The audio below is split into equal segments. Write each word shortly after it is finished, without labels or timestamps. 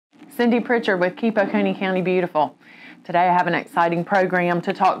Cindy Pritchard with Keep Oconee County Beautiful. Today I have an exciting program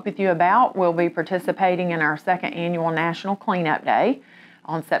to talk with you about. We'll be participating in our second annual National Cleanup Day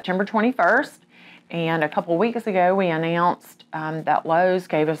on September 21st. And a couple weeks ago we announced that Lowe's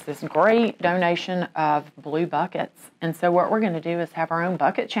gave us this great donation of blue buckets. And so what we're going to do is have our own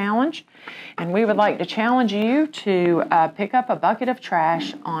bucket challenge. And we would like to challenge you to pick up a bucket of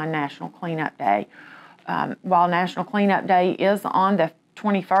trash on National Cleanup Day. While National Cleanup Day is on the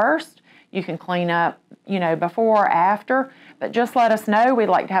 21st, you can clean up, before or after, but just let us know. We'd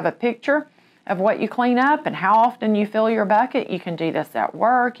like to have a picture of what you clean up and how often you fill your bucket. You can do this at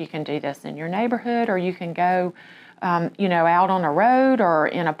work, you can do this in your neighborhood, or you can go, out on a road or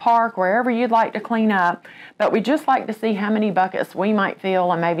in a park, wherever you'd like to clean up. But we'd just like to see how many buckets we might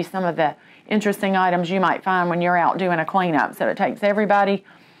fill and maybe some of the interesting items you might find when you're out doing a cleanup. So it takes everybody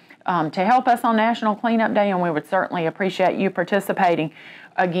to help us on National Cleanup Day, and we would certainly appreciate you participating.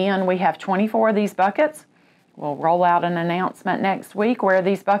 Again, we have 24 of these buckets. We'll roll out an announcement next week where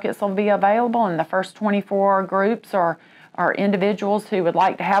these buckets will be available, and the first 24 groups or individuals who would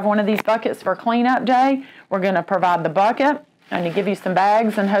like to have one of these buckets for Cleanup Day, we're going to provide the bucket and to give you some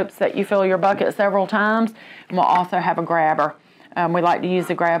bags in hopes that you fill your bucket several times. And we'll also have a grabber. We like to use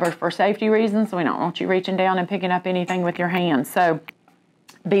the grabber for safety reasons. We don't want you reaching down and picking up anything with your hands. So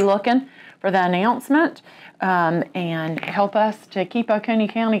be looking for the announcement and help us to keep Oconee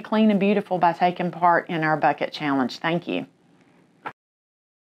County clean and beautiful by taking part in our bucket challenge. Thank you.